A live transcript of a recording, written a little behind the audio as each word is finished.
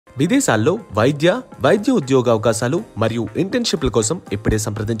విదేశాల్లో వైద్య ఉద్యోగ అవకాశాలు మరియు ఇంటర్న్‌షిప్ల కోసం ఇప్పుడే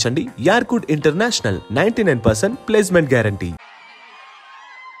సంప్రదించండి. యార్కుడ్ ఇంటర్నేషనల్ 99% ప్లేస్‌మెంట్ గ్యారంటీ.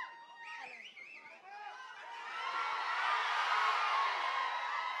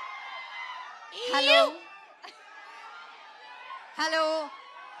 హలో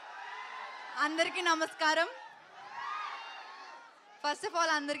అందరికీ నమస్కారం. ఫస్ట్ ఆఫ్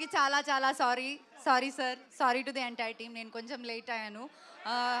ఆల్ అందరికీ చాలా చాలా sorry sir, sorry to the entire team. నేను కొంచెం లేట్ అయ్యాను.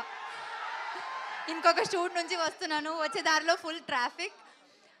 ఇంకొక షూట్ నుంచి వస్తున్నాను, వచ్చే దారిలో ఫుల్ ట్రాఫిక్.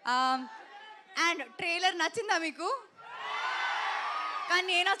 అండ్ ట్రైలర్ నచ్చిందా మీకు? కానీ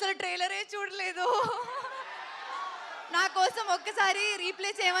నేను అసలు ట్రైలరే చూడలేదు. నా కోసం ఒక్కసారి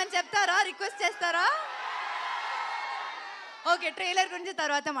రీప్లే చేయమని చెప్తారా, రిక్వెస్ట్ చేస్తారా? ఓకే, ట్రైలర్ గురించి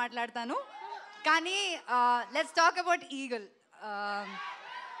తర్వాత మాట్లాడతాను. కానీ let's talk about eagle.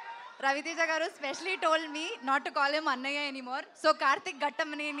 Raviteja garu specially told me not to call him Annaya anymore. So Karthik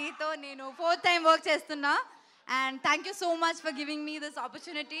Gattamneniతో నేను 4th time work చేస్తున్నా. And thank you so much for giving me this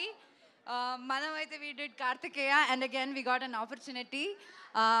opportunity. Manamaithe we did Karthikeya and again we got an opportunity.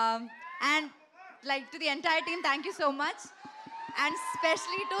 And like to the entire team, thank you so much. And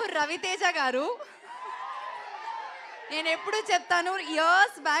especially to Raviteja garu. నేను ఎప్పుడు చెప్తాను,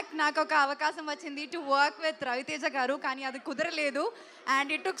 years back నాకు ఒక అవకాశం వచ్చింది to work with Raviteja గారు, కానీ అది కుదరలేదు. And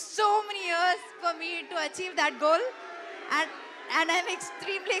it took so many years for me to achieve that goal. And I'm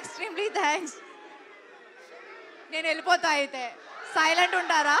extremely thanks. నేను వెళ్ళిపోతా, అయితే సైలెంట్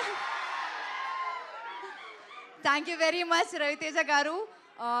ఉంటారా? Thank you very much Raviteja గారు.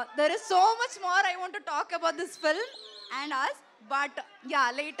 There is so much more I want to talk about this film and us, but yeah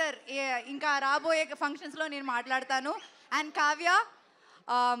later ఇంకా రాబోయే ఫంక్షన్స్లో నేను మాట్లాడతాను. And Kavya,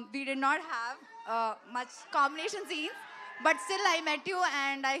 we did not have much combination scenes, but still I met you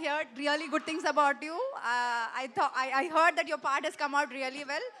and I heard really good things about you. I heard that your part has come out really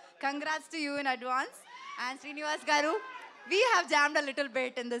well. Congrats to you in advance. And Srinivas garu, we have jammed a little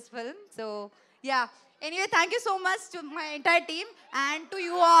bit in this film. So yeah, anyway, thank you so much to my entire team and to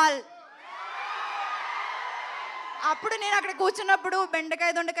you all. అప్పుడు నేను అక్కడ కూర్చున్నప్పుడు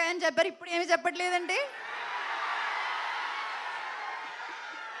బెండకాయ దొండకాయ అని చెప్పారు, ఇప్పుడు ఏమి చెప్పట్లేదండి.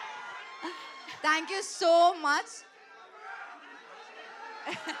 Thank you so much.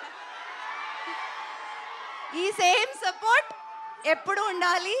 ఈ సేమ్ సపోర్ట్ ఎప్పుడు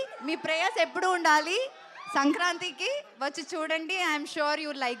ఉండాలి, మీ ప్రేయర్స్ ఎప్పుడు ఉండాలి. సంక్రాంతికి వచ్చి చూడండి. I'm sure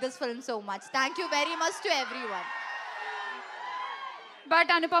you like this film so much. Thank you very much to everyone. But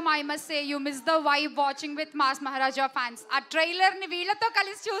Anupama, I must say, you miss the vibe watching with Mass Maharaja fans. ఆ trailer ని వీళ్ళతో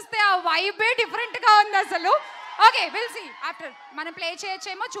కలిసి చూస్తే ఆ వైబే డిఫరెంట్ గా ఉంది అసలు. Okay, will see after. మనం ప్లే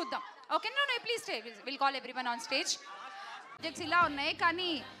చేయొచ్చేమో చూద్దాం. Okay, no please stay, will call everyone on stage. Projects ఇలా ఉన్నాయి,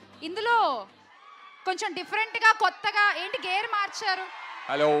 కానీ ఇందులో కొంచెం డిఫరెంట్ గా కొత్తగా ఏంటి గేర్ మార్చారు.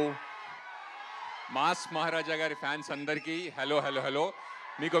 హలో మాస్ మహారాజా గారి ఫ్యాన్స్ అందరికీ హలో హలో హలో.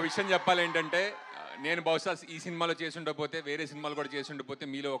 మీకు విషయం చెప్పాలి ఏంటంటే, నేను బహుశా ఈ సినిమాలో చేసి ఉండకపోతే, వేరే సినిమాలు కూడా చేసి ఉండకపోతే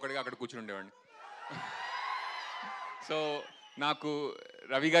మీలో ఒకటిగా అక్కడ కూర్చుని ఉండేవాడిని. సో నాకు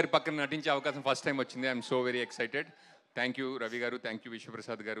రవి గారి పక్కన నటించే అవకాశం ఫస్ట్ టైం వచ్చింది. I'm so very excited. Thank you Ravi గారు, థ్యాంక్ యూ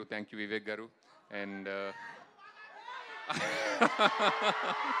విశ్వప్రసాద్ గారు, థ్యాంక్ యూ వివేక్ గారు, and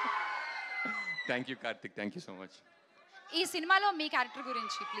thank you Karthik, thank you so much. ఈ సినిమాలో మీ క్యారెక్టర్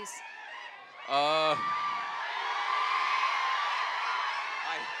గురించి ప్లీజ్.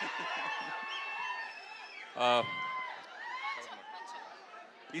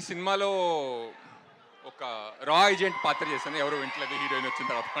 ఈ సినిమాలో ఒక రా ఏజెంట్ పాత్ర చేశాను. ఎవరో వింటలేదు, హీరోయిన్ వచ్చిన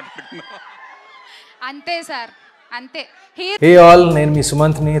తర్వాత మాట్లాడుకున్నా. అంతే సార్, అంతే. Hey all, నేను మీ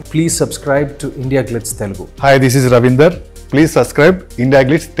సుమంత్ని. Please subscribe to Indiaglitz Telugu. Hi, this is Ravinder. Please subscribe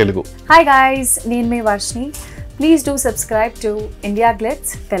Indiaglitz Telugu. Hi guys, నేను మీ Varshini. Please do subscribe to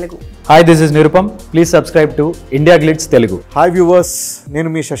Indiaglitz Telugu. Hi, this is Nirupam. Please subscribe to Indiaglitz Telugu. Hi viewers, నేను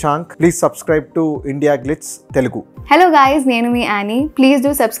మీ Shashank. Please subscribe to Indiaglitz Telugu. Hello guys, నేను మీ Annie. Please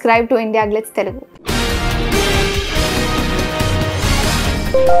do subscribe to Indiaglitz Telugu.